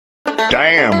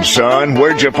Damn, son,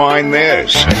 where'd you find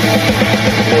this?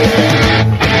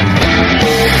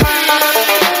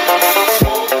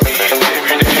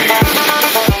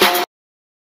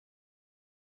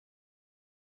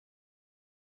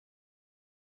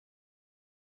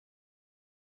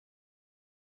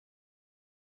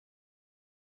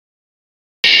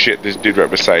 Shit, this dude right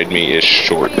beside me is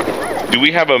short. Do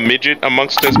we have a midget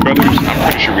amongst us, brothers? I'm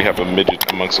pretty sure we have a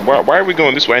midget amongst us. Why are we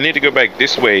going this way? I need to go back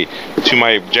this way to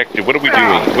my objective. What are we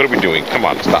doing? What are we doing? Come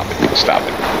on, stop it. Stop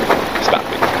it. Stop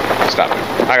it. Stop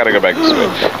it. I gotta go back this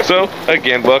way. So,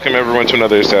 again, welcome everyone to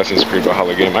another Assassin's Creed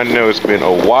Valhalla game. I know it's been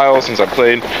a while since I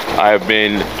played. I have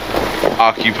been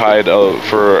occupied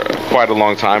for quite a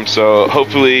long time, so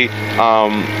hopefully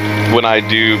when I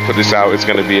do put this out, it's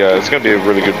gonna be a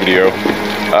really good video.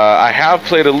 I have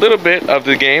played a little bit of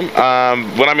the game.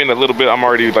 When I mean a little bit, I'm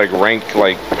already like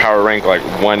power rank like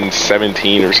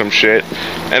 117 or some shit,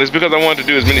 and it's because I wanted to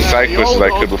do as many side quests as I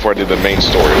could before I did the main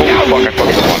story. Oh fuck, I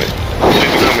fucking want it.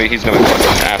 Please tell me he's gonna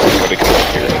fucking ask me when they come up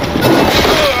here.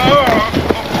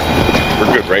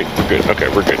 We're good, right? We're good. Okay,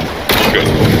 we're good. We're good.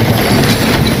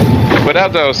 But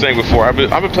as I was saying before, I've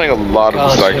been playing a lot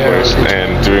of side quests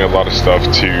and doing a lot of stuff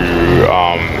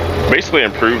to basically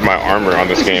improve my armor on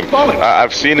this game.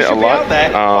 I've seen it a lot,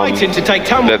 that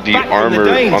the armor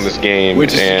on this game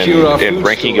and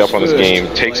ranking up on this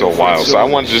game takes a while. So I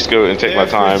wanted to just go and take my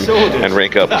time and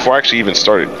rank up before I actually even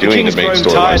started doing the main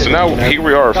storyline. So now here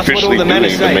we are officially doing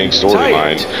the main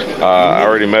storyline. I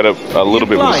already met up a little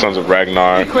bit with the Sons of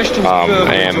Ragnar,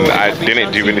 and I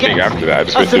didn't do anything after that. I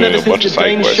just been doing a bunch of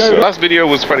side quests. So last video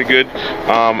was pretty good.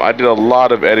 I did a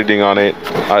lot of editing on it.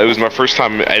 It was my first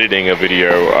time editing a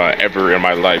video ever in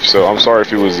my life, so I'm sorry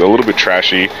if it was a little bit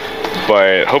trashy,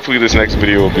 but hopefully this next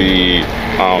video will be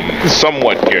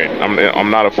somewhat good.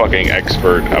 I'm not a fucking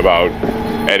expert about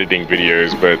editing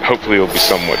videos, but hopefully it'll be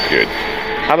somewhat good.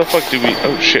 How the fuck do we...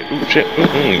 Oh shit, oh shit,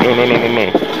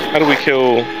 no. How do we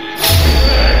kill...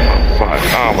 Oh fuck,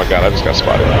 oh my god, I just got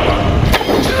spotted.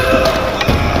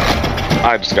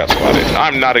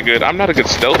 I'm not a good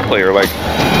stealth player, like...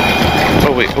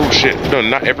 Oh wait, oh shit, no,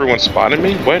 not everyone spotted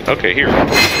me? What? Okay, here.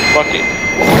 Fuck it.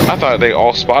 I thought they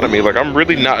all spotted me. Like, I'm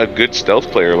really not a good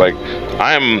stealth player. Like,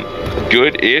 I am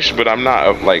good-ish, but I'm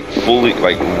not, like, fully,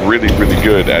 like, really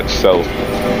good at stealth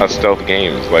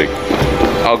games. Like,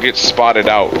 I'll get spotted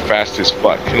out fast as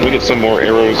fuck. Can we get some more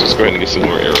arrows? Let's go ahead and get some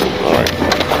more arrows. Alright.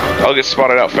 I'll get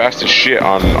spotted out fast as shit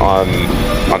on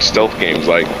stealth games.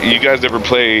 Like, you guys ever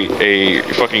play a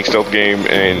fucking stealth game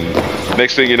and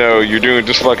next thing you know, you're doing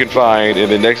just fucking fine,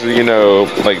 and then next thing you know,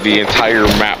 like, the entire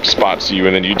map spots you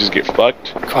and then you just get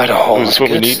fucked? Quite a haul of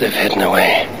goods they've hidden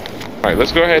away. Alright,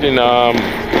 let's go ahead and, oh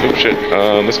shit,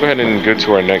 let's go ahead and go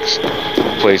to our next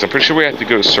place. I'm pretty sure we have to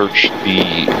go search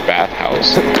the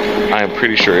bathhouse. I am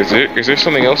pretty sure. Is there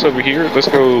something else over here? Let's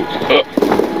go,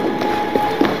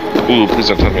 Ooh, please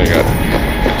don't tell me I got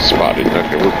spotted.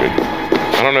 Okay, we're good.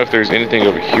 I don't know if there's anything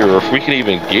over here, or if we can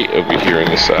even get over here on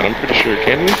this side. I'm pretty sure.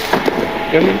 Can we?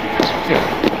 Can we?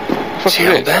 Yeah. Fuck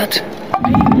is that?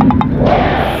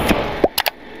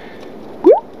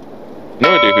 No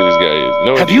idea who this guy is.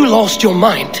 No idea. Have you lost your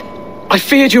mind? I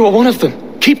feared you were one of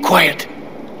them. Keep quiet.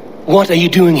 What are you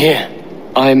doing here?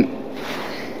 I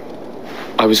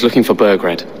was looking for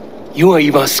Burgred. You are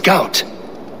Ivar's scout.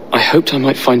 I hoped I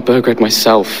might find Burgred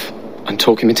myself and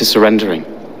talk him into surrendering,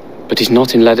 but he's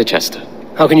not in Leatherchester.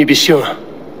 How can you be sure?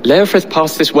 Leofrith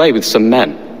passed this way with some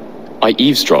men. I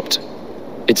eavesdropped.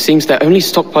 It seems they're only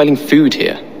stockpiling food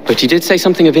here, but he did say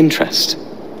something of interest.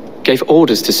 Gave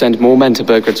orders to send more men to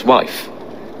Burgred's wife,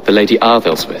 the Lady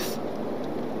Arvilswith.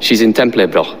 She's in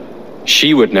Templebroch.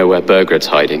 She would know where Burgred's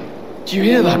hiding. Do you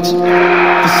hear that?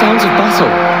 The sounds of battle.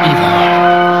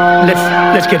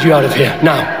 Ivar, let's get you out of here,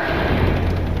 now.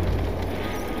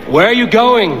 Where are you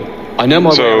going? I know my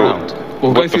way around.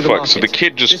 We'll go through the fuck? So the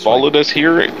kid just followed us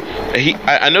here?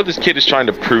 I know this kid is trying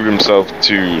to prove himself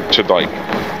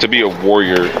to be a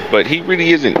warrior, but he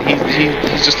really isn't.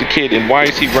 He's just a kid, and why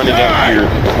is he running out here?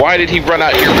 Why did he run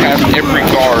out here past every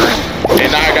guard?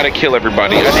 And now I gotta kill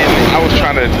everybody. I was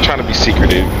trying to be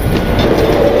secretive.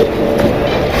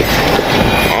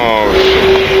 Oh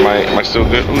shit. Am I still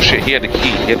good? Oh shit, he had the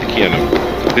key. He had the key on him.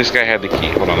 This guy had the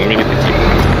key. Hold on, let me get the key.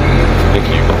 Thank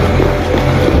you.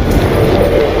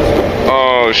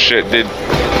 Oh shit, did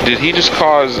he just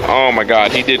cause, oh my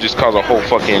god, he did just cause a whole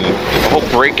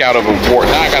breakout of a war.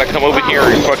 Now I gotta come over here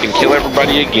and fucking kill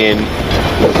everybody again.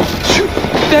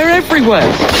 They're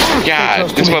everywhere. God,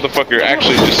 this motherfucker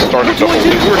actually just started the whole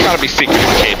thing. We were trying to be secret,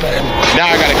 kid. Now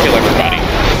I gotta kill everybody.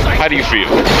 How do you feel?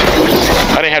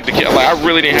 I didn't have to kill, like, I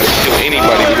really didn't have to kill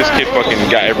anybody, but this kid fucking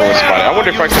got everyone spotted. I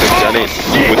wonder if I could have done it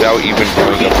without even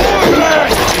blowing up the time.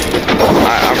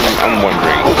 I'm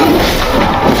wondering.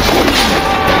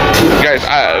 Guys,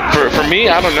 for me,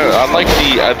 I don't know. I like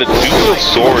the dual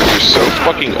swords are so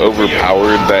fucking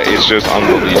overpowered that it's just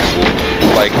unbelievable.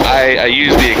 Like, I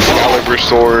use the Excalibur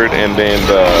sword and then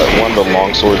one of the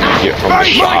long swords you get from the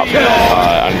shop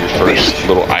on your first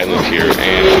little island here.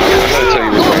 And I'm gonna tell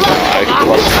you this right now,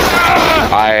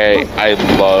 I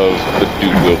love the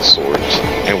dual-wield swords.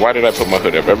 And why did I put my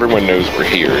hood up? Everyone knows we're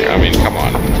here. I mean, come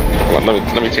on. Hold on,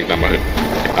 let me take down my hood.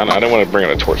 I don't want to bring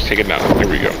out a torch. Take it down. There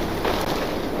we go.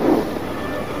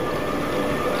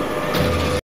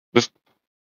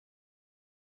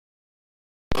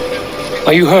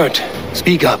 Are you hurt?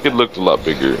 Speak up. He looked a lot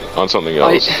bigger on something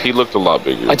else. He looked a lot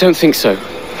bigger. I don't think so.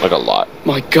 Like a lot.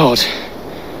 My God.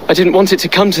 I didn't want it to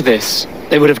come to this.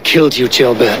 They would have killed you,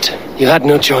 Gilbert. You had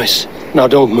no choice. Now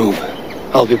don't move.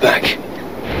 I'll be back.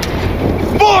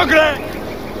 Borgle!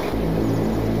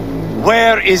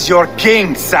 Where is your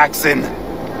king, Saxon?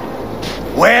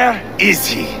 Where is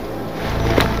he?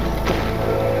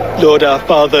 Lord our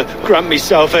Father, grant me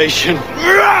salvation.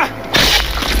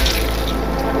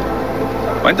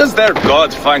 When does their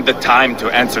god find the time to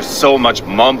answer so much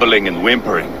mumbling and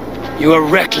whimpering? You are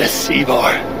reckless,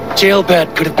 Ivar.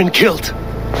 Gilbert could have been killed.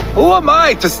 Who am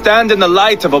I to stand in the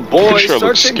light of a boy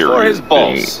searching for his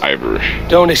balls?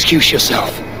 Don't excuse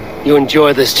yourself. You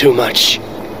enjoy this too much.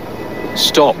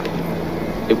 Stop.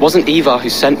 It wasn't Ivar who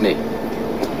sent me.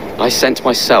 I sent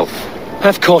myself.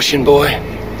 Have caution, boy.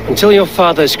 Until your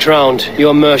father's crowned,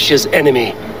 you're Mercia's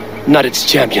enemy, not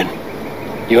its champion.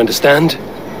 You understand?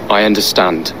 I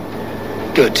understand.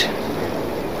 Good.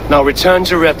 Now return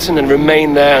to Repton and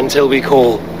remain there until we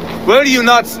call. Will you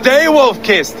not stay,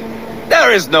 Wolf-Kissed?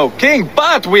 There is no king,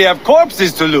 but we have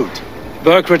corpses to loot.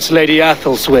 Burkhart's Lady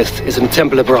Athelstwith is in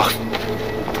Templebroch.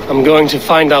 I'm going to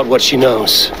find out what she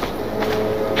knows.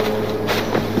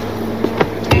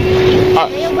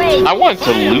 I want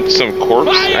to loot some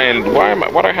corpse, and why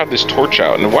do I have this torch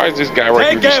out? And why is this guy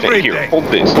right here just standing here? Hold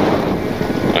this.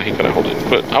 Oh, he couldn't hold it.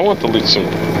 But I want to loot some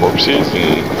corpses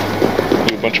and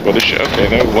do a bunch of other shit. Okay,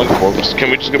 that was one corpse. Can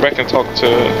we just go back and talk to...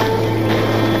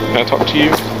 Can I talk to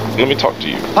you? Let me talk to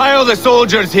you. Pile the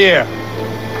soldiers here.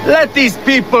 Let these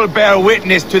people bear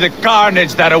witness to the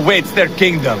carnage that awaits their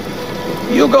kingdom.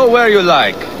 You go where you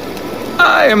like.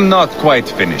 I am not quite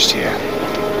finished here.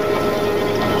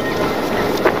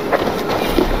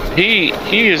 He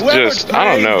is just, I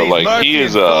don't know, like, he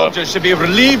is, should be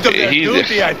relieved of their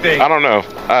duty, I think. I don't know,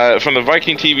 from the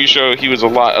Viking TV show, he was a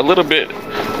little bit,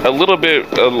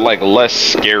 like, less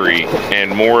scary,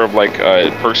 and more of, like, a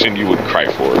person you would cry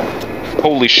for.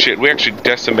 Holy shit, we actually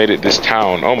decimated this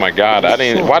town. Oh my god,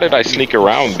 why did I sneak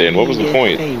around then? What was the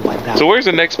point? So where's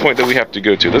the next point that we have to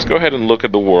go to? Let's go ahead and look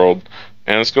at the world,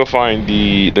 and let's go find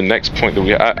the next point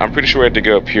that I'm pretty sure we had to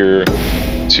go up here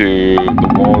to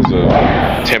the walls of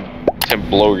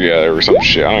Temploria or some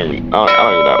shit. I don't even know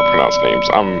how to pronounce names.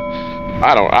 I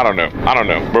don't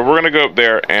know. But we're gonna go up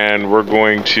there and we're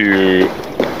going to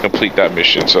complete that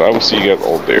mission. So I will see you guys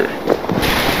all there.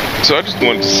 So I just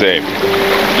wanted to say,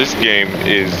 this game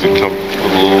is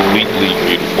completely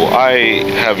beautiful. I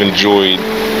have enjoyed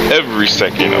every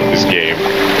second of this game.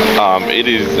 It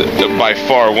is by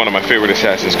far one of my favorite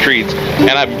Assassin's Creeds,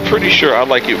 and I'm pretty sure I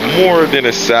like it more than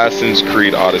Assassin's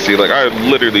Creed Odyssey. Like, I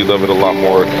literally love it a lot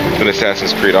more than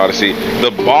Assassin's Creed Odyssey.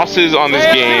 The bosses on this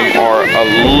game are a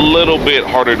little bit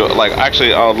harder to, like,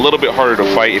 actually a little bit harder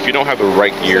to fight if you don't have the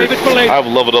right gear. I've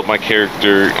leveled up my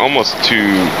character almost to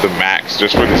the max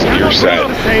just for this gear set.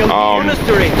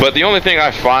 But the only thing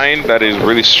I find that is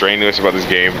really strenuous about this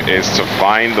game is to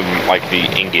find the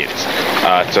ingots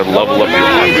to level up your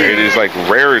armor. It is like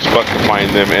rare as fuck to find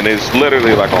them, and it's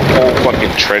literally like a whole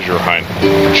fucking treasure hunt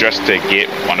just to get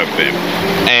one of them.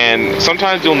 And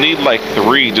sometimes you'll need like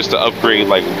 3 just to upgrade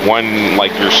like one,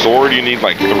 like your sword. You need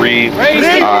like 3.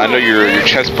 I know your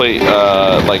chest plate,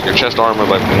 like your chest armor,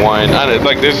 like 1.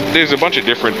 Like there's a bunch of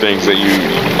different things that you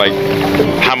like,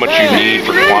 how much you need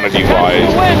for quantity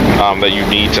wise, that you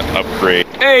need to upgrade.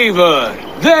 Ava,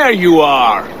 there you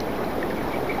are.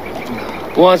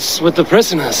 What's with the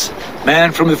prisoners?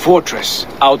 Man from the fortress,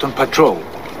 out on patrol.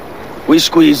 We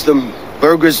squeezed them.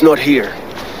 Berger's not here.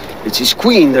 It's his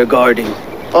queen they're guarding.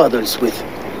 Others with him.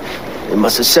 They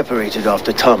must have separated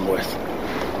after Tamworth.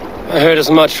 I heard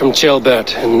as much from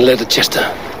Gilbert in Leicester.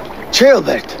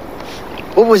 Gilbert?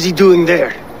 What was he doing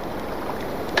there?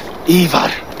 Ivar.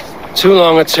 Too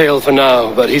long a tale for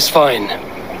now, but he's fine.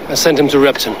 I sent him to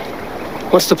Repton.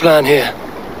 What's the plan here?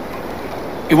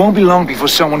 It won't be long before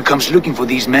someone comes looking for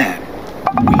these men.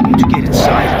 We need to get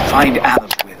inside and find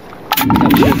Adamswith.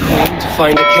 Capture a queen to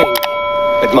find a king.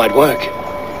 It might work.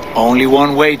 Only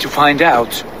one way to find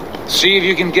out. See if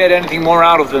you can get anything more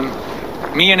out of them.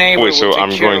 Me and Ava Wait, so will take I'm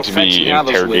care going of to fetching be Adamswith.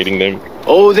 interrogating them?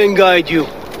 Oh, then guide you.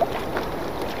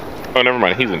 Oh, never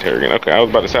mind. He's interrogating. Okay, I was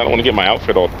about to say I don't want to get my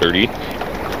outfit all dirty.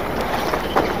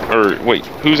 Or wait,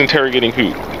 who's interrogating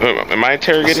who? Am I The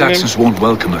interrogating them? Saxons won't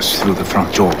welcome us through the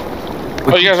front door.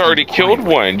 Oh, you guys already killed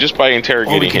one just by Or we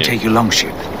interrogating can him. take your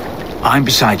longship. I'm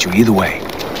beside you either way.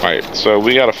 Alright, so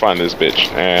we gotta find this bitch,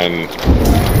 and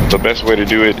the best way to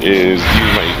do it is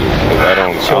use my eagle, because I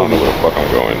don't know where the fuck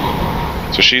I'm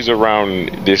going. So she's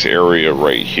around this area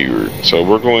right here. So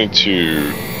we're going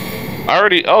to... I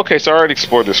already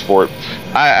explored this fort.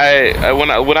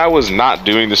 When I was not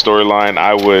doing the storyline,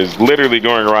 I was literally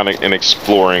going around and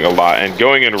exploring a lot and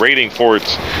going and raiding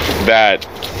forts that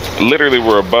literally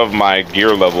were above my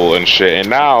gear level and shit. And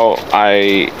now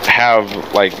I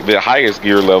have like the highest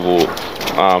gear level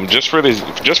just for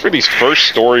these first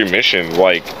story missions.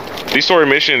 Like these story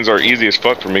missions are easy as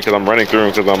fuck for me because I'm running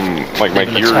through them because I'm like my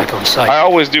gear. I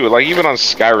always do it. Like even on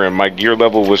Skyrim, my gear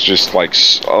level was just like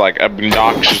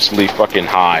obnoxiously fucking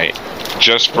high,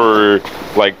 just for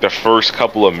like the first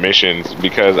couple of missions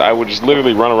because I would just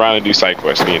literally run around and do side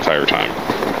quests the entire time,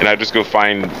 and I just go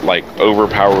find like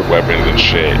overpowered weapons and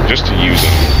shit just to use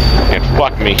them. And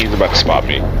fuck me, he's about to spot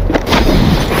me.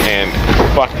 And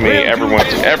fuck me,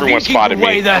 everyone spotted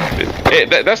me.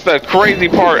 That's the crazy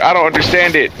part. I don't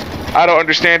understand it. I don't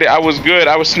understand it. I was good.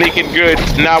 I was sneaking good.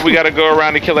 Now we gotta go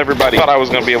around and kill everybody. I thought I was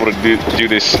gonna be able to do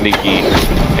this sneaky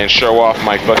and show off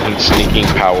my fucking sneaking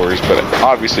powers, but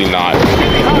obviously not.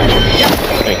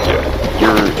 Thank you.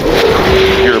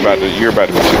 You're about to be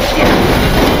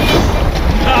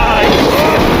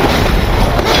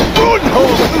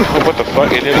what the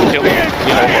fuck? It didn't kill me.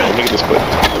 You know, look at this clip.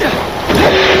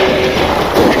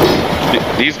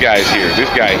 These guys here. This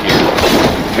guy here.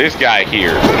 This guy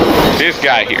here. This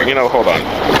guy here. You know, hold on.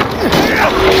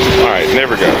 Alright,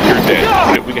 never go. You're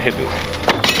dead. We can hit this.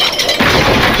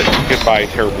 Goodbye,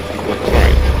 terrible people.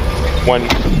 Alright. One.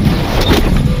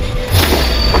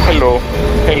 Hello.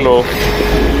 Hello.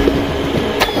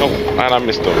 Oh, and I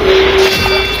missed them.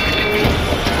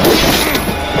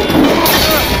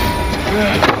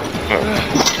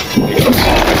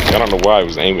 I don't know why I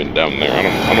was aiming down there. I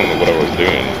don't know what I was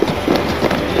doing.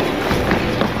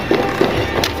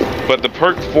 But the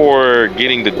perk for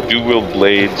getting the dual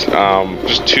blades,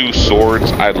 just 2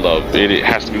 swords, I love. It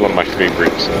has to be one of my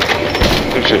favorites.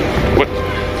 Oh shit. What?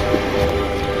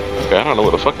 Okay, I don't know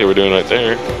what the fuck they were doing right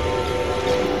there.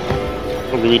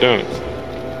 What were we doing?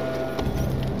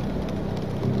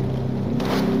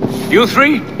 You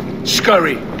three,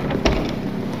 scurry.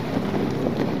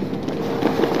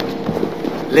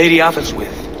 Lady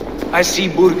Athelstwith, I see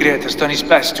Burgred has done his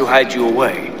best to hide you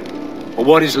away. But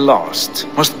what is lost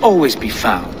must always be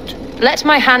found. Let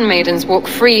my handmaidens walk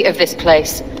free of this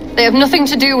place. They have nothing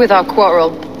to do with our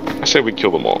quarrel. I said we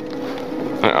kill them all.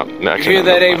 You hear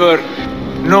that, Eivor?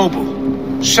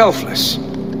 Noble, selfless.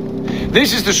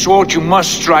 This is the sword you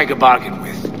must strike a bargain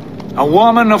with. A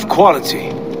woman of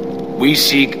quality. We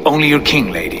seek only your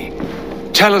king, lady.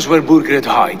 Tell us where Burgred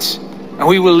hides, and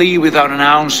we will leave without an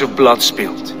ounce of blood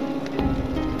spilled.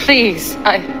 Please,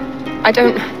 I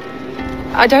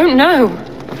don't know.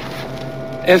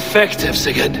 Effective,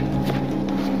 Sigurd.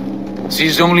 She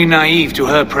is only naive to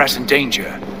her present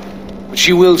danger, but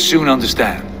she will soon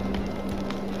understand.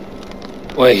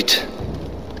 Wait.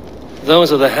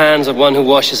 Those are the hands of one who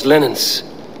washes linens.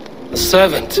 A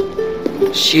servant.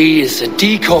 She is a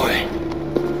decoy.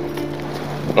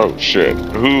 Oh shit.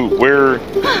 Where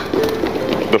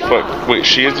the fuck? Wait,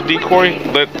 she is a decoy?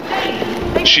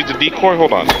 She's a decoy?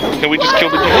 Hold on. Can we just kill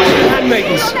the decoy?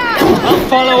 Handmaidens. I'll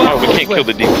follow up. Oh, we can't kill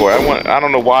the decoy. I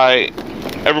don't know why.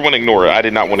 Everyone ignore it. I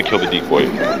did not want to kill the decoy.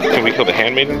 Can we kill the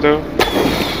handmaiden though?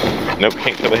 Nope,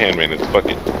 can't kill the handmaiden. Fuck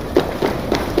it.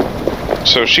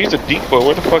 So she's a decoy.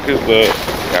 Where the fuck is the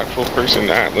actual person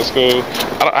at? Let's go.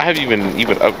 I haven't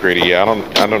even upgraded yet.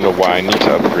 I don't know why I need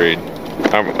to upgrade.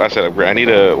 I said upgrade. I need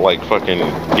to like fucking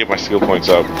get my skill points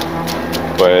up.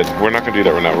 But we're not gonna do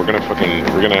that right now. We're gonna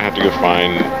have to go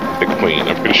find the queen.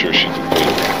 I'm pretty sure she's the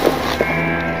queen.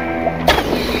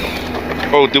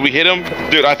 Oh, did we hit him?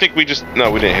 Dude, I think we just...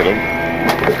 No, we didn't hit him.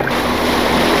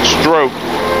 Stroke.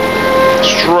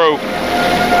 Stroke.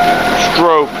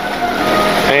 Stroke.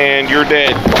 And you're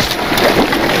dead.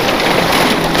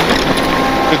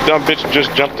 This dumb bitch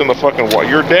just jumped in the fucking water.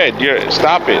 You're dead.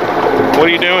 Stop it. What are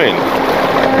you doing?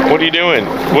 What are you doing?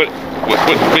 What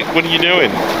are you doing?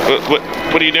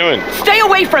 What are you doing? Stay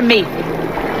away from me!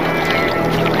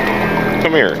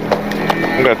 Come here.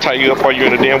 I'm gonna tie you up while you're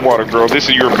in the damn water, girl. This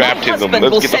is your baptism.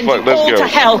 Let's get the fuck. Let's go. To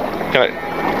hell. Can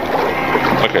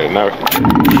I? Okay, now.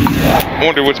 I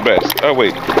wonder what's best. Oh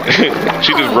wait,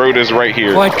 she just wrote us right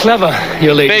here. Quite clever,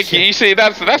 your lady. Thank you. You see,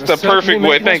 that's the perfect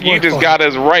way. Thank you. You just got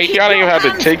us right here. I don't even have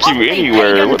to take you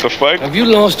anywhere. What the fuck? Have you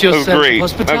lost your sense of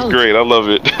hospitality? That's great. I love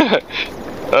it.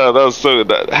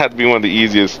 That had to be one of the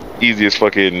easiest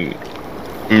fucking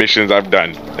missions I've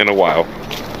done in a while.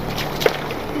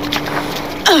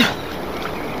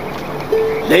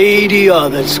 Lady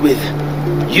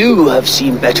Arthur'swith, you have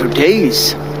seen better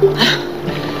days.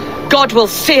 God will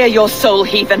sear your soul,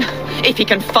 heathen, if he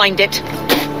can find it.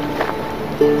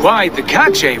 Why, the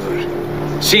catch,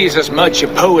 Eivor? She's as much a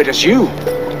poet as you.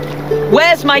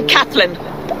 Where's my Catelyn?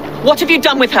 What have you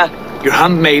done with her? Your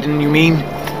handmaiden, you mean?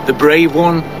 The brave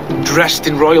one, dressed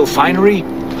in royal finery?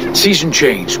 Season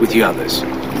change with the others.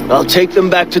 I'll take them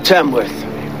back to Tamworth.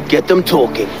 Get them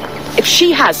talking. If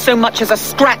she has so much as a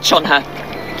scratch on her.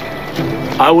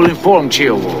 I will inform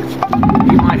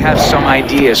Ceolwulf. You might have some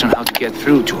ideas on how to get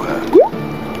through to her.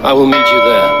 I will meet you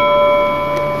there.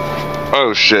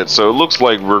 Oh shit, so it looks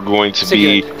like we're going to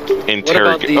be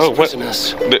interrogating. Oh, what?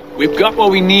 We've got what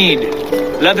we need.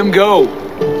 Let them go.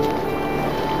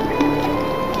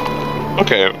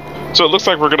 Okay, so it looks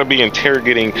like we're going to be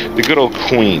interrogating the good old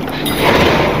queen,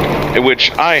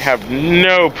 which I have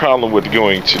no problem with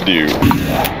going to do.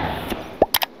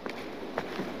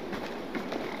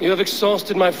 You have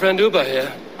exhausted my friend Uba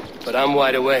here, but I'm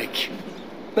wide awake.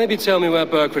 Maybe tell me where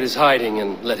Burgred is hiding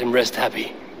and let him rest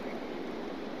happy.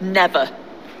 Never.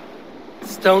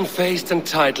 Stone-faced and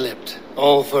tight-lipped,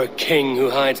 all for a king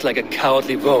who hides like a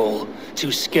cowardly vole,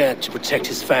 too scared to protect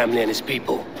his family and his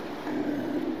people.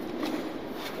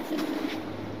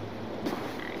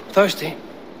 Thirsty?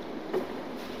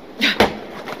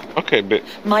 Okay, but...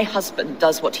 My husband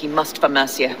does what he must for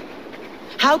Mercia.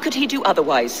 How could he do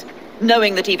otherwise,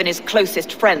 knowing that even his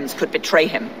closest friends could betray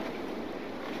him?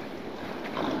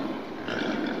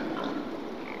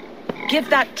 Give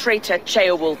that traitor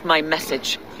Ceolwulf my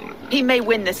message. He may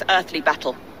win this earthly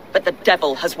battle, but the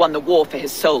devil has won the war for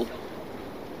his soul.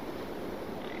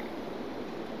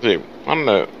 I don't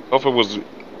know. Alpha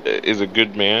is a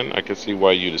good man. I can see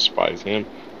why you despise him.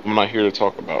 I'm not here to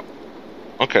talk about.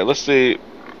 Okay, let's see.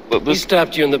 He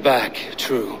stabbed you in the back,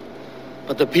 true.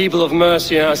 But the people of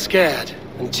Mercia are scared,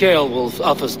 and Ceolwulf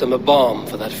offers them a balm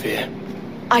for that fear.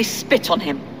 I spit on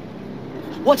him.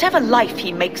 Whatever life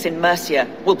he makes in Mercia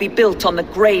will be built on the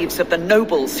graves of the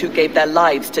nobles who gave their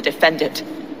lives to defend it.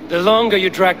 The longer you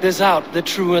drag this out, the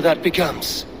truer that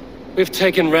becomes. We've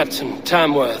taken Repton,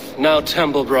 Tamworth, now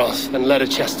Temblebroth, and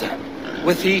Leicester.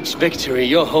 With each victory,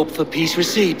 your hope for peace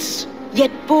recedes. Yet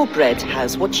Burgred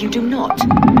has what you do not.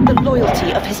 The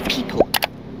loyalty of his people.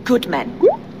 Good men.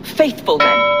 Faithful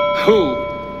men. Who?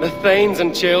 The Thanes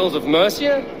and Chills of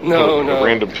Mercia? No, no.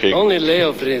 Random pig. Only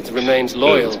Leofrith remains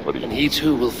loyal, and he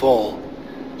too will fall.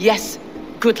 Yes,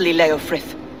 goodly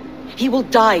Leofrith. He will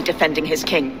die defending his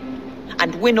king.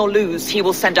 And win or lose, he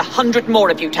will send 100 more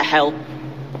of you to hell.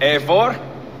 Eivor,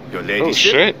 your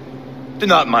ladyship. Oh shit. Do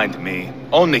not mind me.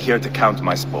 Only here to count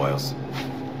my spoils.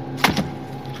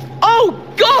 Oh,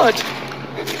 God!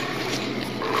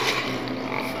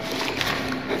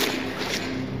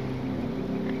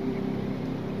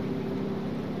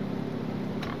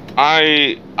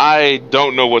 I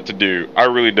don't know what to do. I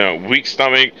really don't. Weak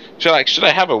stomach. Should I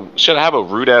have a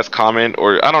rude ass comment,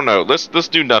 or I don't know. Let's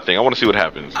do nothing. I want to see what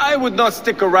happens. I would not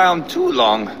stick around too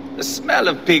long. The smell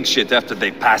of pig shit after they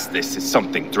pass this is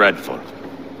something dreadful.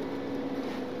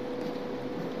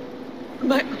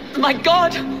 My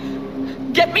God!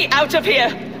 Get me out of here!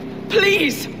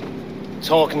 Please!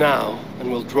 Talk now,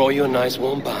 and we'll draw you a nice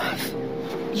warm bath.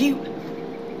 You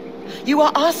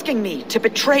are asking me to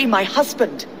betray my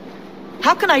husband.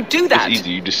 How can I do that? It's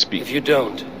easy, you just speak. If you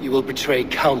don't, you will betray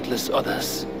countless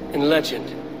others. In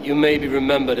legend, you may be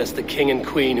remembered as the king and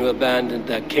queen who abandoned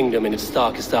their kingdom in its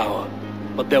darkest hour.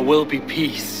 But there will be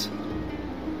peace.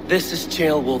 This is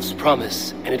Ceolwulf's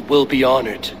promise, and it will be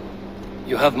honored.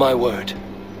 You have my word.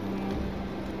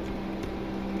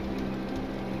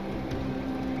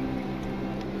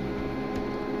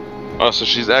 Oh, so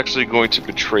she's actually going to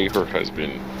betray her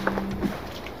husband.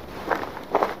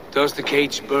 Does the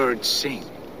caged bird sing?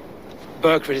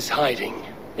 Burgred is hiding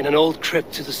in an old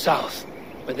crypt to the south,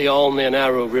 where the Alney and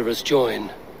Arrow rivers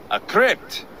join. A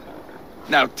crypt?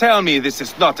 Now tell me this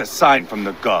is not a sign from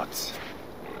the gods.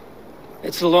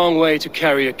 It's a long way to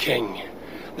carry a king.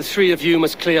 The three of you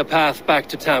must clear a path back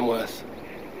to Tamworth.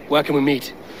 Where can we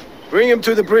meet? Bring him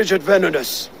to the bridge at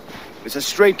Venonus. It's a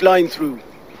straight line through.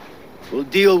 We'll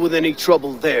deal with any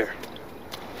trouble there.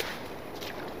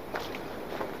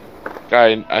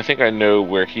 I know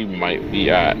where he might be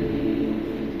at.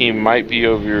 He might be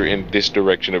over in this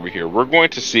direction over here. We're going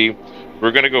to see.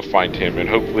 We're gonna go find him, and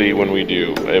hopefully when we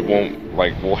do, it won't,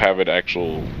 like, we'll have an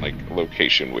actual, like,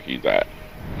 location where he's at.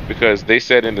 Because they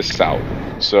said in the south.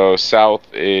 So south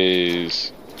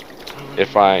is,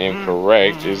 if I am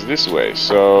correct, is this way.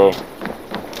 So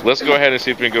let's go ahead and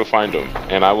see if we can go find him,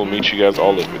 and I will meet you guys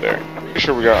all over there. I'm pretty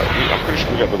sure we got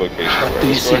the location right.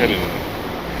 Let's go ahead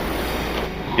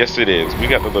and, yes it is. We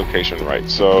got the location right.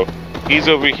 So he's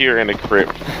over here in the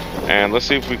crypt. And let's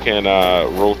see if we can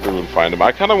roll through and find him.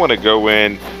 I kind of want to go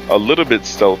in a little bit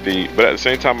stealthy, but at the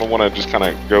same time I want to just kind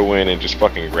of go in and just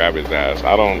fucking grab his ass.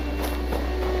 I don't,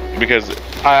 because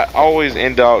I always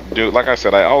end up like I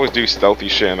said, I always do stealthy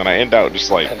shit, and then I end up just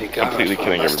like completely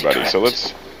killing everybody. So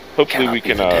let's, hopefully we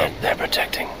can they're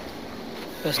protecting.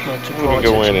 We can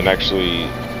go in and actually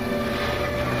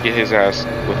get his ass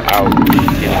without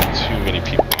getting too many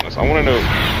people on us. I want to know,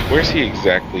 where's he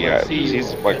exactly at? Because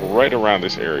he's like right around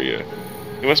this area.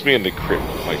 He must be in the crypt,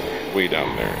 like way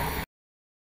down there.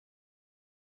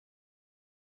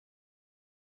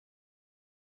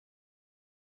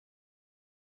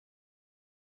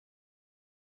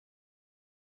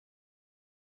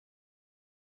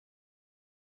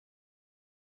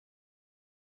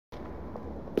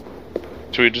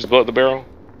 Should we just blow up the barrel?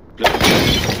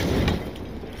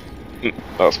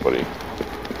 That was funny.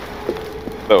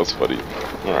 That was funny.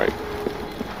 Alright.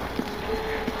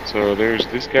 So there's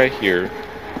this guy here.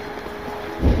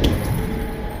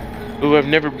 Ooh, I've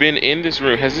never been in this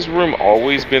room. Has this room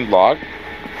always been locked?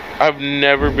 I've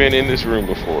never been in this room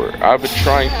before. I've been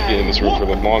trying to get in this room for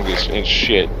the longest and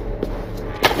shit.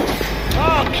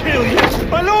 I'll kill you!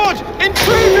 My lord!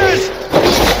 Intruders!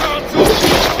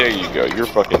 There you go. You're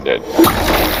fucking dead.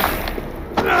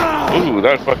 Ooh,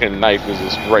 that fucking knife is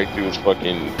just right through his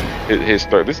fucking his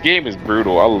throat. This game is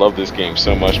brutal. I love this game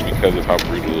so much because of how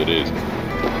brutal it is.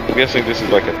 I'm guessing this is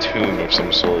like a tomb of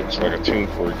some sort. It's like a tomb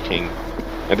for a king.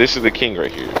 And this is the king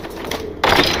right here.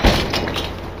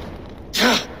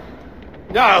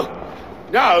 No!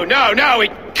 No, no, no!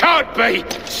 It can't be!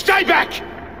 Stay back!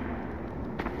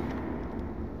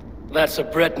 That's a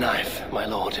bread knife, my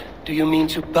lord. Do you mean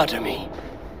to butter me?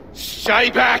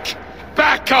 Stay back!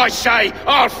 Back, I say!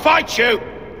 I'll fight you!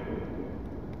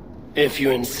 If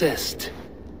you insist.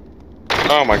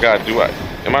 Oh my god,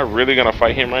 am I really gonna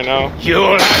fight him right now?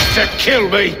 You'll have to kill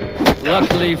me!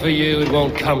 Luckily for you, it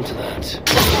won't come to that.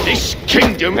 This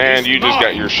kingdom Man, is you just mine.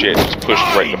 got your shit just pushed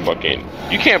right the fuck in.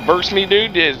 You can't burst me,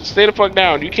 dude. Stay the fuck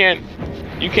down. You can't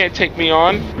take me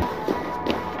on.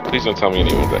 Please don't tell me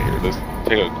anyone's out here. Let's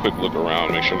take a quick look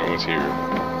around, make sure no one's here.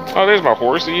 Oh, there's my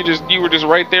horse. You were just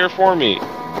right there for me.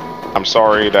 I'm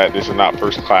sorry that this is not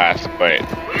first class, but it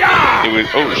was.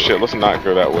 Oh shit! Let's not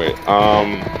go that way.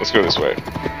 Let's go this way,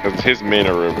 because his men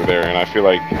are over there, and I feel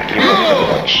like he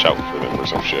might like shout for them or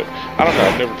some shit. I don't know.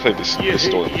 I've never played this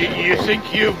story. You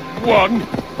think you've won?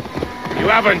 You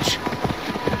haven't.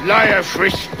 Liar,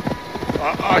 Fritz.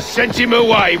 I sent him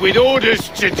away with orders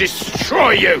to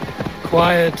destroy you.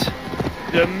 Quiet.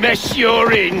 The mess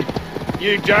you're in,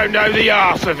 you don't know the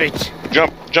half of it.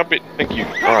 Jump it. Thank you.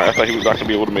 Alright, I thought he was not going to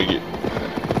be able to make it.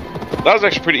 That was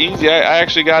actually pretty easy. I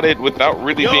actually got it without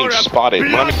really being spotted.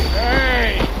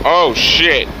 Oh,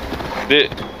 shit.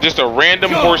 Just a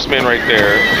random horseman right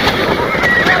there.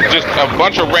 Just a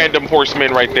bunch of random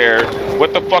horsemen right there.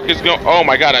 What the fuck is going... Oh,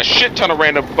 my God. A shit ton of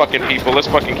random fucking people. Let's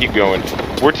fucking keep going.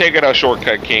 We're taking a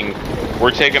shortcut, King.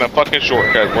 We're taking a fucking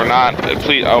shortcut. We're not...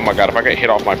 Please... Oh, my God. If I get hit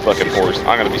off my fucking horse,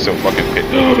 I'm going to be so fucking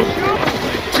pissed.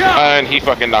 And he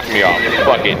fucking knocked me off.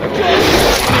 Fuck it.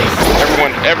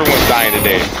 Everyone's dying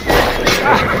today.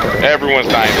 Everyone's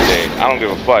dying today. I don't give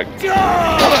a fuck.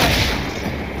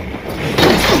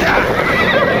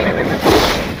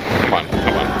 Come on.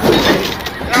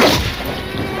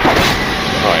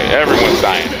 Alright, everyone's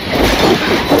dying.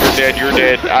 You're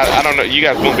dead. I don't know. You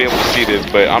guys won't be able to see this,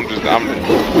 but I'm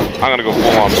gonna go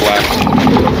full on blast.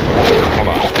 Hold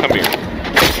on. Come here.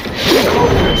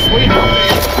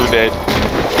 You're dead.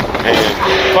 And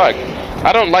fuck,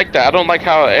 I don't like that. I don't like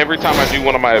how every time I do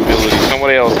one of my abilities,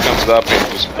 somebody else comes up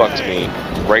and just fucks me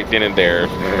right then and there.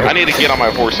 I need to get on my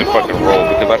horse and fucking roll,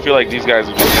 because I feel like these guys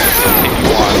are just gonna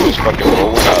continue on, just fucking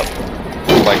rolling up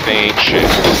like they ain't shit.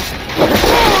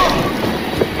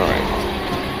 Alright.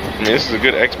 I mean, this is a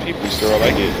good XP booster. I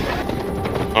like it.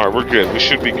 Alright, we're good. We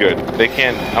should be good.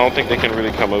 I don't think they can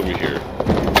really come over here.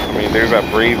 I mean, there's that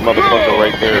brave motherfucker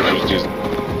right there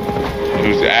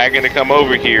who's agging to come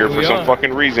over here for some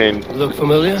fucking reason. Look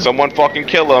familiar? Someone fucking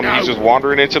kill him. He's just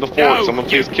wandering into the fort. Someone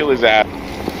please kill his ass.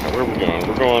 Where are we going?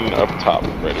 We're going up top,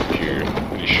 right up here.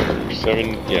 Pretty sure.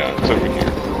 7. Yeah, it's over here.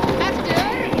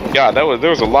 God, there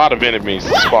was a lot of enemies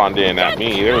that spawned in at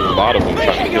me. There was a lot of them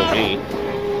trying to kill me.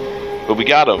 But we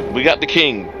got him. We got the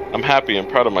king. I'm happy. I'm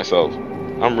proud of myself.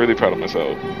 I'm really proud of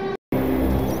myself.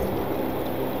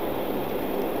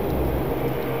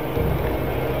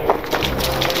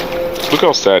 Look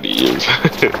how sad he is.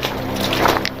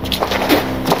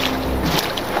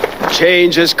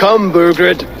 Change has come,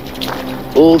 Burgred.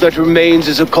 All that remains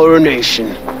is a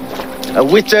coronation. A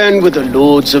witan with the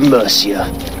Lords of Mercia.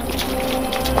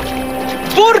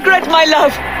 Burgred, my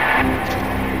love!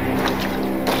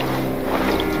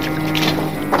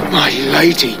 My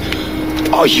lady,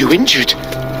 are you injured?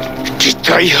 Did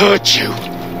they hurt you?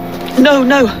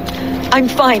 No, I'm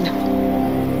fine.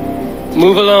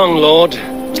 Move along, Lord.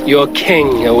 Your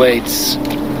king awaits.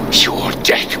 Your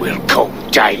death will come,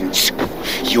 Danes.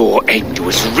 Your end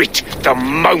was writ the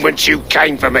moment you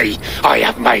came for me. I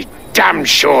have made damn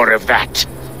sure of that.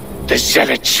 The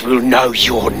zealots will know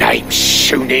your name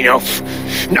soon enough.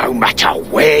 No matter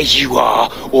where you are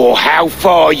or how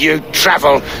far you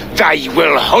travel, they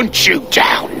will hunt you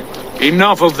down.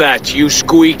 Enough of that, you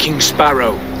squeaking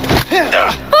sparrow.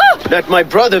 Let my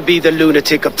brother be the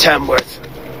lunatic of Tamworth.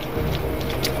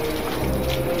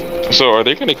 So are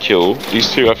they gonna kill these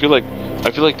two? I feel like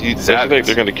they're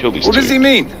gonna kill these two. What does he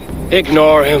mean?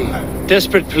 Ignore him.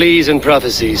 Desperate pleas and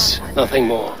prophecies. Nothing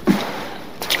more.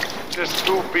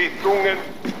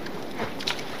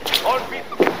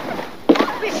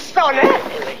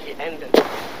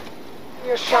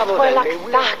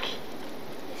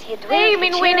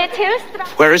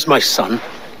 Where is my son?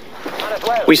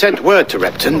 We sent word to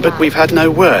Repton, but we've had no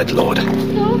word, Lord.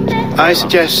 I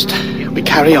suggest we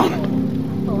carry on.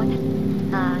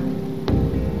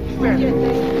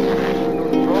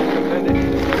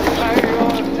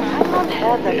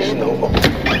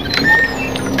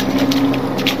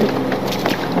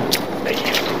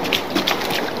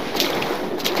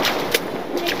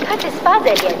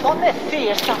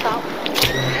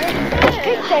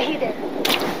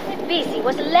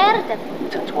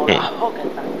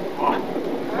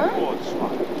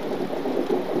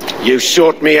 You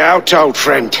sought me out, old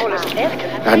friend.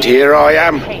 And here I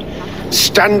am,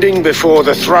 standing before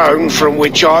the throne from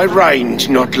which I reigned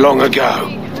not long ago.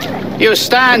 You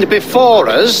stand before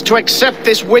us to accept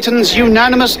this Witten's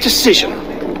unanimous decision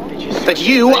that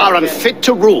you are unfit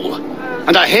to rule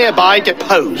and are hereby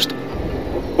deposed.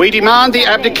 We demand the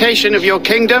abdication of your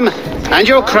kingdom and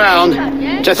your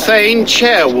crown to Thane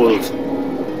Chairwolf.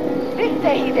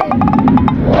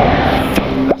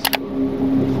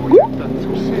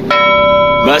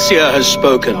 Mercia has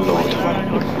spoken, Lord.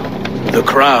 The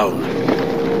crown.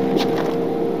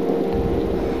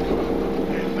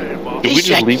 Did we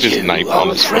just leave his knife on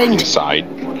his fucking side?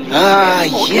 Ah,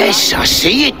 yes, I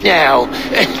see it now.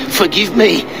 Forgive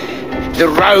me. The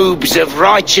robes of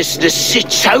righteousness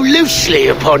sit so loosely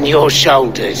upon your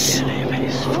shoulders.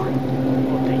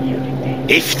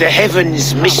 If the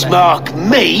heavens mismark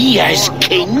me as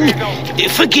king,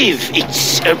 forgive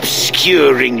its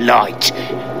obscuring light.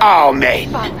 Amen.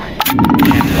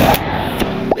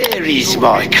 Where is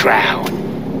my crown?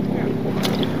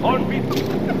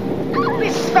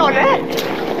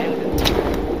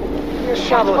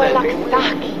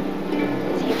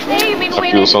 I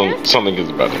feel something is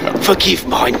about to happen. Forgive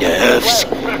my nerves.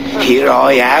 Here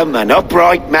I am, an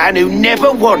upright man who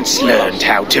never once learned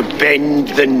how to bend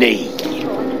the knee.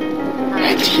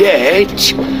 And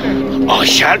yet, I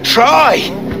shall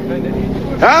try.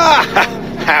 Ah,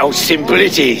 how simple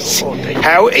it is.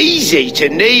 How easy to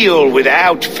kneel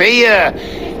without fear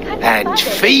and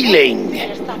feeling.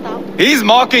 He's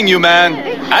mocking you, man.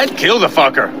 I'd kill the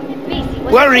fucker.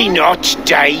 Worry not,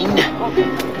 Dane.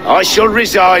 I shall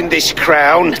resign this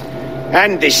crown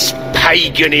and this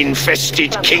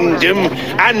pagan-infested kingdom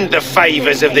and the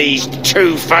favours of these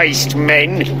two-faced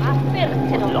men.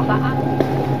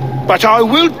 But I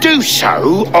will do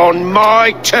so on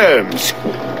my terms.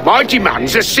 My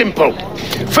demands are simple.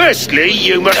 Firstly,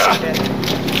 you must...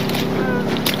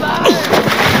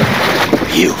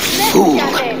 You fool.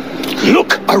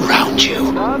 Look around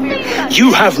you.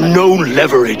 You have no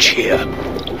leverage here.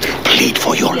 Plead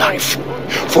for your life,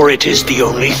 for it is the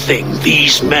only thing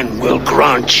these men will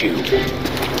grant you.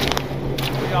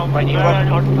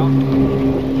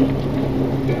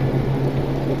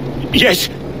 Yes,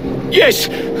 yes.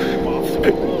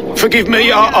 Forgive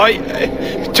me, I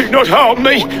do not harm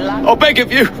me. I beg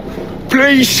of you,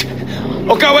 please.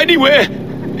 I'll go anywhere.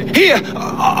 Here,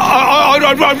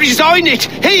 I resign it.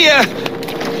 Here.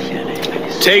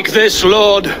 Take this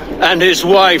lord and his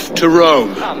wife to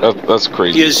Rome. That's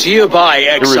crazy. He is hereby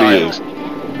exiled,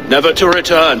 really never to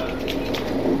return.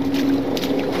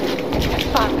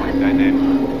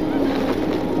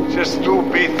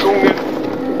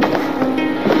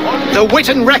 The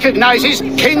Witan recognizes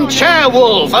King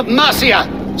Chairwolf of Mercia,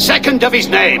 second of his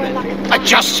name. A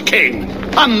just king,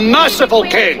 a merciful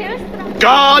king.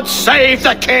 God save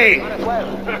the king!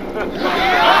 Better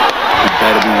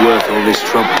be worth all this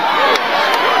trouble.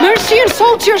 Mercian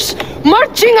soldiers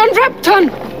marching on Repton!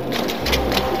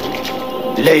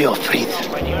 Leofrid.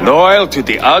 Loyal to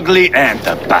the ugly and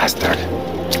the bastard.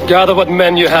 Gather what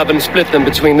men you have and split them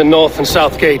between the north and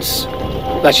south gates.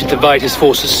 That should divide his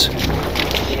forces.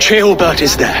 Ceolbert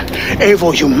is there.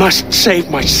 Eivor, you must save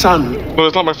my son. Well,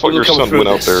 it's not my fault your son went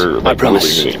out there like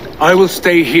bullying me. I will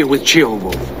stay here with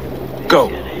Ceolwulf. Go.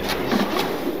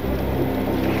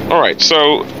 Alright,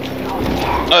 so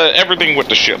everything went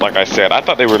to shit, like I said. I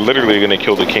thought they were literally going to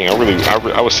kill the king.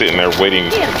 I was sitting there waiting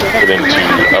for them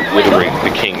to obliterate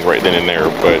the king right then and there,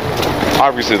 but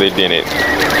obviously they didn't.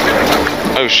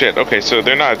 Oh shit, okay, so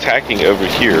they're not attacking over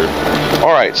here.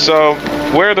 Alright, so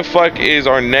where the fuck is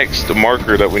our next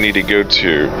marker that we need to go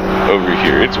to over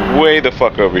here? It's way the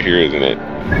fuck over here, isn't it?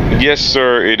 Yes,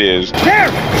 sir, it is.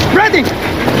 There! Ready!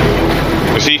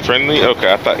 Is he friendly?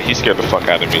 Okay, I thought he scared the fuck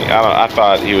out of me. I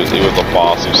thought he was a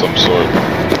boss of some sort.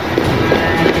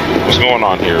 What's going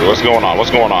on here? What's going on?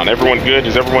 What's going on? Everyone good?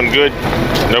 Is everyone good?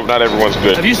 Nope, not everyone's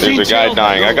good. There's a guy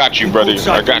dying. I got you, brother.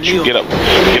 I got you. Get up.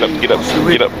 Get up. Get up.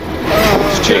 Get up.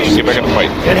 Get back in the fight.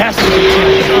 It has to be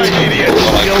the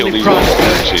only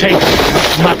take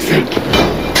nothing.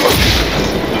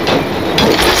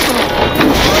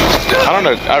 I don't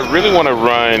know. I really want to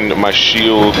run my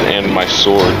shield and my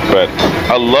sword, but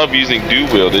I love using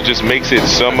dual wield. It just makes it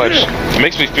so much. It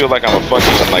makes me feel like I'm a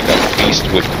fucking like a beast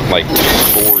with like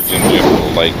swords in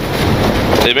general. Like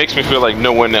it makes me feel like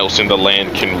no one else in the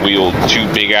land can wield two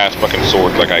big ass fucking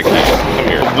swords like I can. Come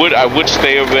here. I would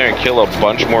stay over there and kill a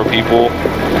bunch more people,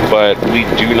 but we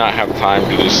do not have time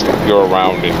to just go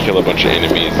around and kill a bunch of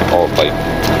enemies. All like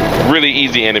really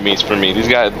easy enemies for me. Those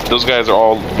guys are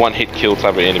all one-hit kill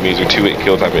type of enemies or two-hit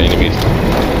kill type of enemies.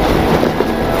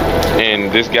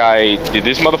 And this guy, did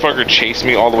this motherfucker chase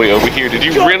me all the way over here? Did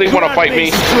you really want to fight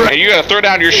me? And you gotta throw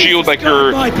down your shield like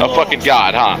you're a fucking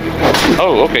god, huh?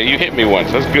 Oh, okay, you hit me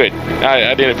once. That's good.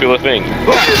 I didn't feel a thing.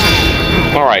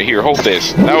 All right, here, hold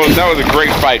this. That was a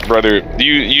great fight, brother.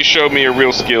 You showed me your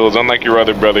real skills, unlike your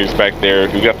other brothers back there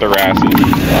who got their asses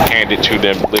handed to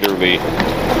them, literally.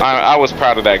 I was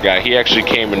proud of that guy. He actually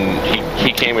came and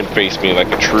he came and faced me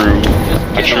like a true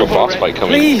boss fight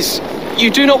coming. Please,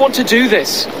 you do not want to do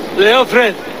this.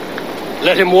 Leofred,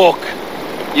 let him walk.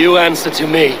 You answer to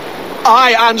me.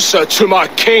 I answer to my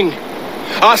king.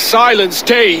 Our silence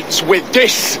deeds with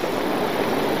this.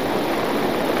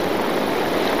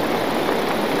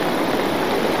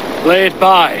 Lay it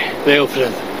by,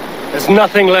 Leofred. There's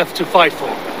nothing left to fight for.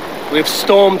 We've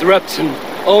stormed Repton.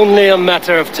 Only a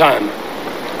matter of time.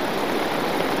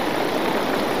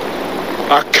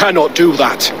 I cannot do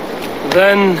that.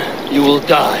 Then you will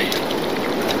die.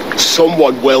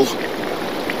 Someone will.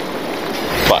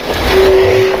 But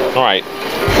alright.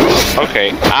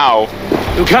 Okay. Ow.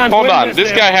 You can't Hold on.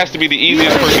 This guy has to be the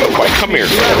easiest person to fight. Come here.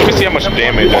 Let me see how much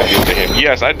damage I deal to him.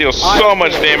 Yes, I deal so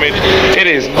much damage. It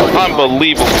is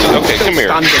unbelievable. Okay, come here.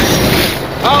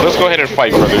 Let's go ahead and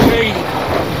fight, brother.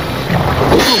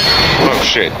 Oh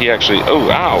shit. He actually. Oh,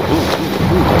 ow.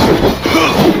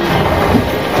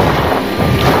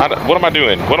 What am I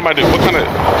doing? What am I doing? What kind of...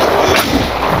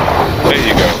 There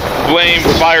you go. Flame,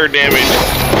 fire damage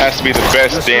has to be the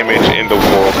best damage in the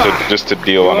world just to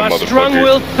deal on a motherfucker.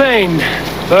 Strong-willed Thane.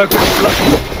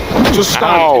 To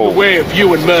stand in the way of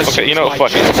you and Mercy. Okay, you know what?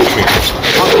 Fuck it. Come here.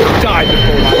 I'll die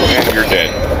before and you're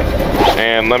dead.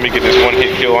 And let me get this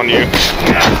one-hit kill on you.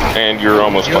 And you're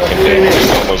almost fucking dead.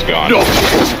 You're almost gone.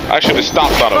 I should have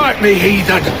stopped on him. Fight me,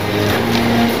 heathen.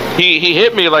 He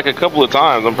hit me like a couple of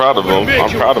times. I'm proud of him. I'm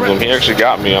proud of him. He actually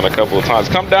got me on a couple of times.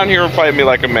 Come down here and fight me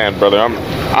like a man, brother.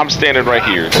 I'm standing right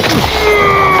here.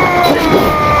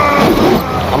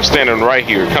 I'm standing right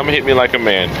here. Come hit me like a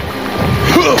man.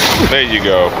 There you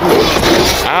go.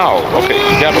 Ow. Okay,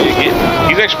 he got me again.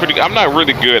 He's actually pretty. I'm not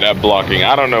really good at blocking.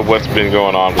 I don't know what's been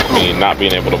going on with me not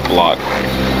being able to block.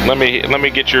 Let me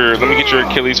get your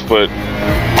Achilles foot,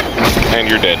 and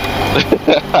you're dead.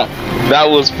 That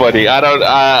was funny. I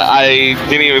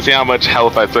didn't even see how much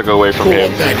health I took away from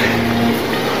him.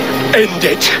 End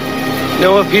it.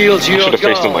 No appeal to your I should have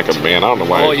faced him like a man. I don't know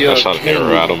why I shot an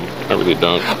arrow at him. I really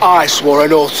don't. I swore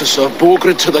an oath to serve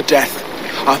Borgred to the death.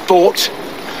 I fought.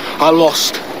 I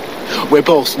lost. We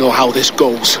both know how this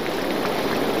goes.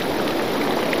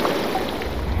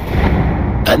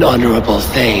 An honorable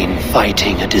Thane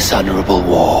fighting a dishonorable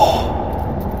war.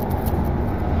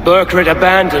 Burgred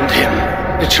abandoned him,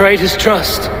 betrayed his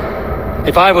trust.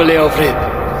 If I were Leofrid,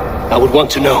 I would want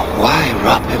to know why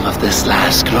rob him of this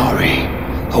last glory?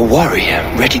 A warrior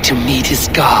ready to meet his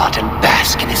god and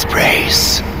bask in his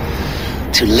praise.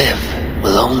 To live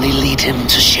will only lead him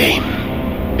to shame.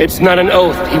 It's not an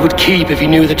oath he would keep if he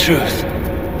knew the truth.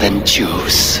 Then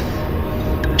choose.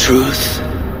 Truth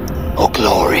or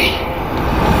glory.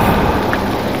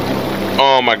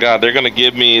 Oh my god, they're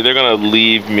gonna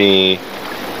leave me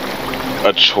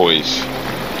a choice.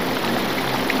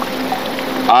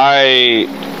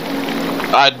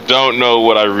 I don't know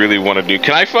what I really want to do.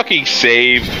 Can I fucking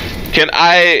save? Can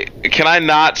I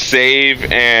not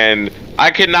save? And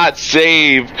I cannot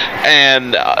save,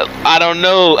 and I don't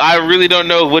know. I really don't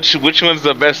know which one's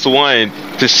the best one,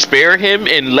 to spare him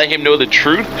and let him know the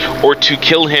truth, or to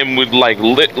kill him with like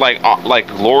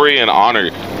glory and honor.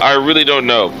 I really don't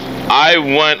know.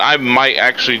 I might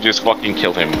actually just fucking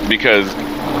kill him, because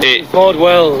You fought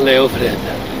well, Leofrid.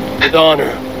 With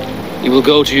honor. You will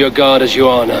go to your god as you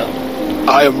are now.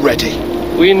 I am ready.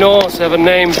 We Norse have a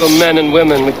name for men and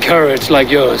women with courage like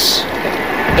yours.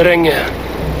 Drenge.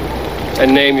 I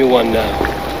name you one now.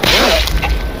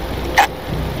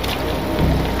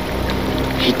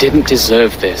 He didn't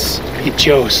deserve this. He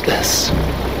chose this.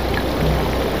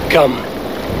 Come.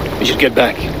 We should get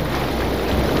back.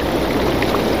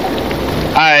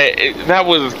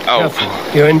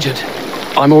 Careful. You're injured.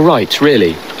 I'm all right,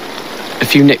 really. A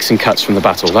few nicks and cuts from the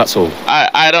battle, that's all.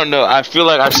 I don't know. I feel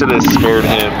like I should have spared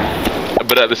him,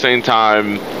 but at the same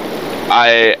time,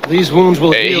 these wounds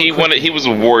will heal. He was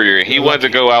a warrior. He wanted to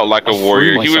go out like a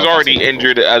warrior. He was already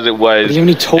injured as it was,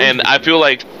 and I feel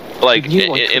like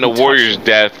in a warrior's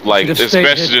death, like it's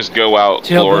best to just go out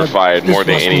glorified more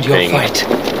than anything.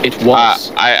 It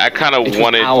was. I kind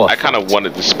of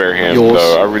wanted to spare him,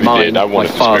 though. I really did. I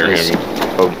wanted to spare him.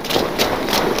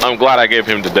 I'm glad I gave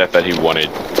him the death that he wanted.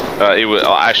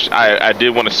 I did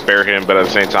want to spare him, but at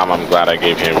the same time, I'm glad I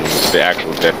gave him the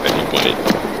actual death that he wanted.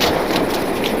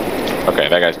 Okay,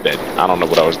 that guy's dead. I don't know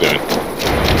what I was doing.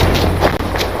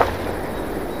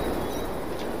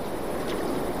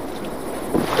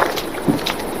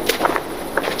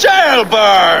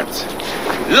 Jailbird!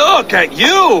 Look at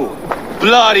you!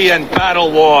 Bloody and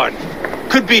battle-worn.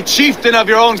 Could be chieftain of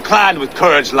your own clan with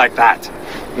courage like that.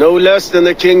 No less than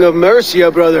the king of Mercia,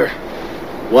 brother.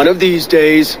 One of these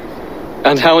days.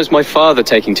 And how is my father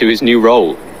taking to his new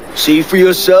role? See for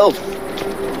yourself.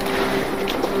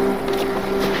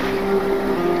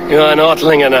 You're an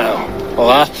Ortlinger now.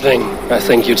 Or Athling, I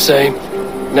think you'd say.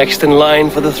 Next in line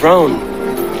for the throne.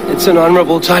 It's an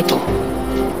honorable title.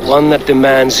 One that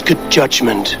demands good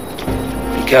judgment.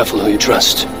 Be careful who you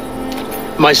trust.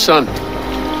 My son.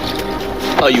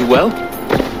 Are you well?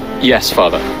 Yes,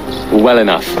 father. Well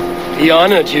enough. He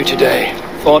honored you today.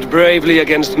 Fought bravely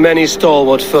against many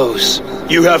stalwart foes.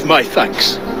 You have my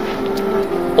thanks.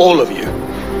 All of you.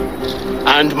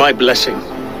 And my blessing.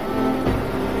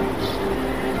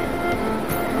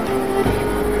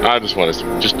 I just want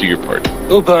to do your part.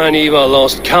 Upa and Eva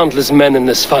lost countless men in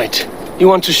this fight. You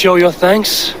want to show your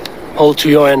thanks? Hold to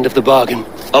your end of the bargain.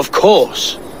 Of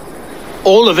course.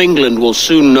 All of England will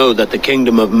soon know that the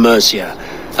Kingdom of Mercia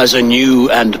has a new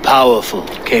and powerful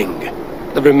king.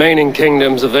 The remaining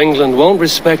kingdoms of England won't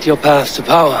respect your path to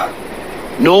power.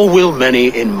 Nor will many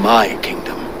in my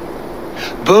kingdom.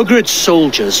 Burgred's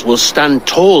soldiers will stand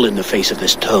tall in the face of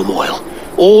this turmoil,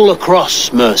 all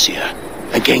across Mercia,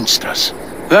 against us.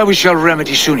 That we shall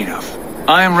remedy soon enough.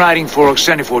 I am riding for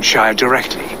Oxenfordshire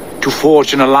directly, to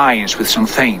forge an alliance with some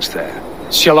thanes there.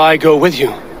 Shall I go with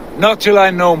you? Not till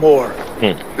I know more.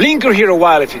 Linger here a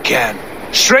while if you can.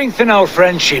 Strengthen our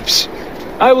friendships.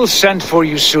 I will send for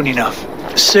you soon enough.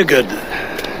 Sigurd,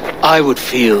 I would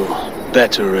feel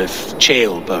better if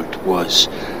Ceolbert was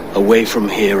away from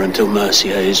here until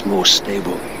Mercia is more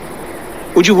stable.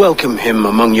 Would you welcome him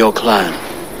among your clan?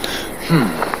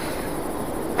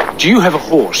 Do you have a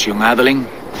horse, young Atheling?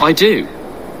 I do.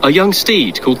 A young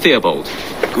steed called Theobald.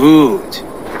 Good.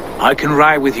 I can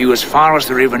ride with you as far as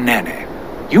the River Nene.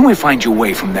 You may find your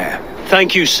way from there.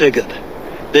 Thank you, Sigurd.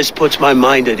 This puts my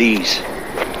mind at ease.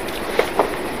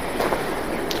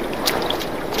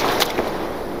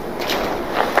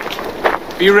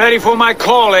 Be ready for my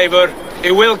call, Eivor.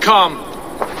 It will come.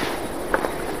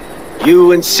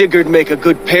 You and Sigurd make a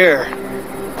good pair.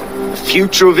 The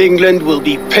future of England will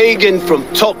be pagan from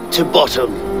top to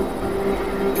bottom.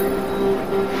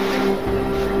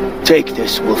 Take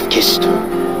this, Wolf-Kissed,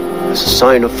 as a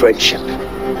sign of friendship.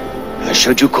 And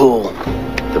should you call,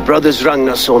 the brothers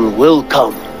Ragnarsson will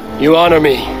come. You honor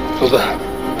me, Uba.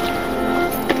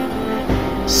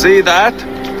 See that?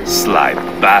 Sly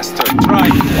bastard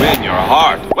trying to win your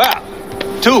heart. Well,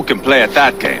 two can play at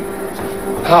that game.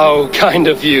 How kind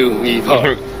of you,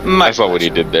 Ivar. I saw what he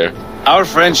did there. Our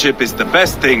friendship is the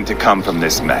best thing to come from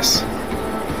this mess.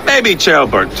 Maybe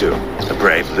Kjellberg too, a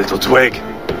brave little twig.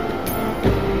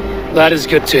 That is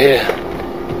good to hear.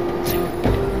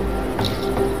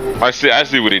 I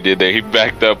see what he did there. He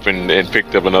backed up and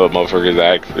picked up another motherfucker's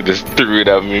axe and just threw it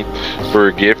at me for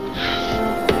a gift.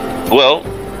 Well,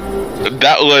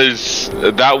 that was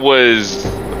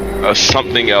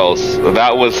something else.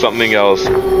 That was something else.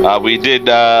 We did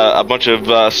a bunch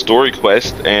of story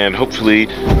quests, and hopefully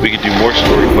we could do more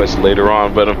story quests later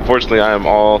on. But unfortunately, I am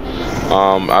all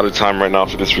out of time right now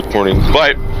for this recording.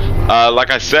 But like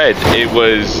I said, it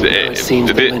was.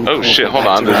 Oh shit! Hold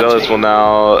on. The zealots will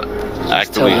now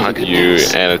actively hunt you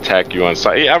and attack you on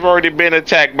sight. Yeah, I've already been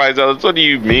attacked by zealots. What do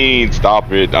you mean?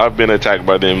 Stop it! I've been attacked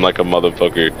by them like a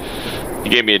motherfucker. He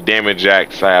gave me a damage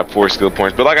axe. I have 4 skill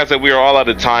points. But like I said, we are all out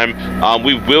of time.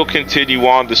 We will continue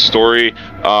on the story,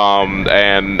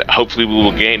 and hopefully we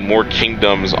will gain more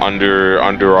kingdoms under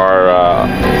our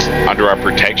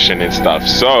protection and stuff.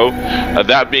 So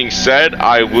that being said,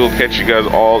 I will catch you guys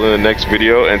all in the next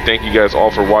video, and thank you guys all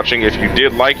for watching. If you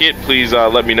did like it, please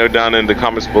let me know down in the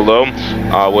comments below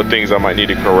what things I might need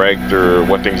to correct or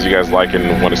what things you guys like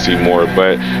and want to see more.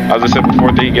 But as I said before,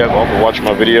 thank you guys all for watching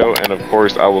my video, and of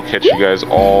course I will catch you guys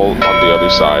all on the other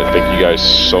side. Thank you guys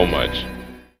so much.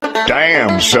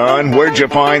 Damn, son, where'd you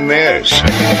find this?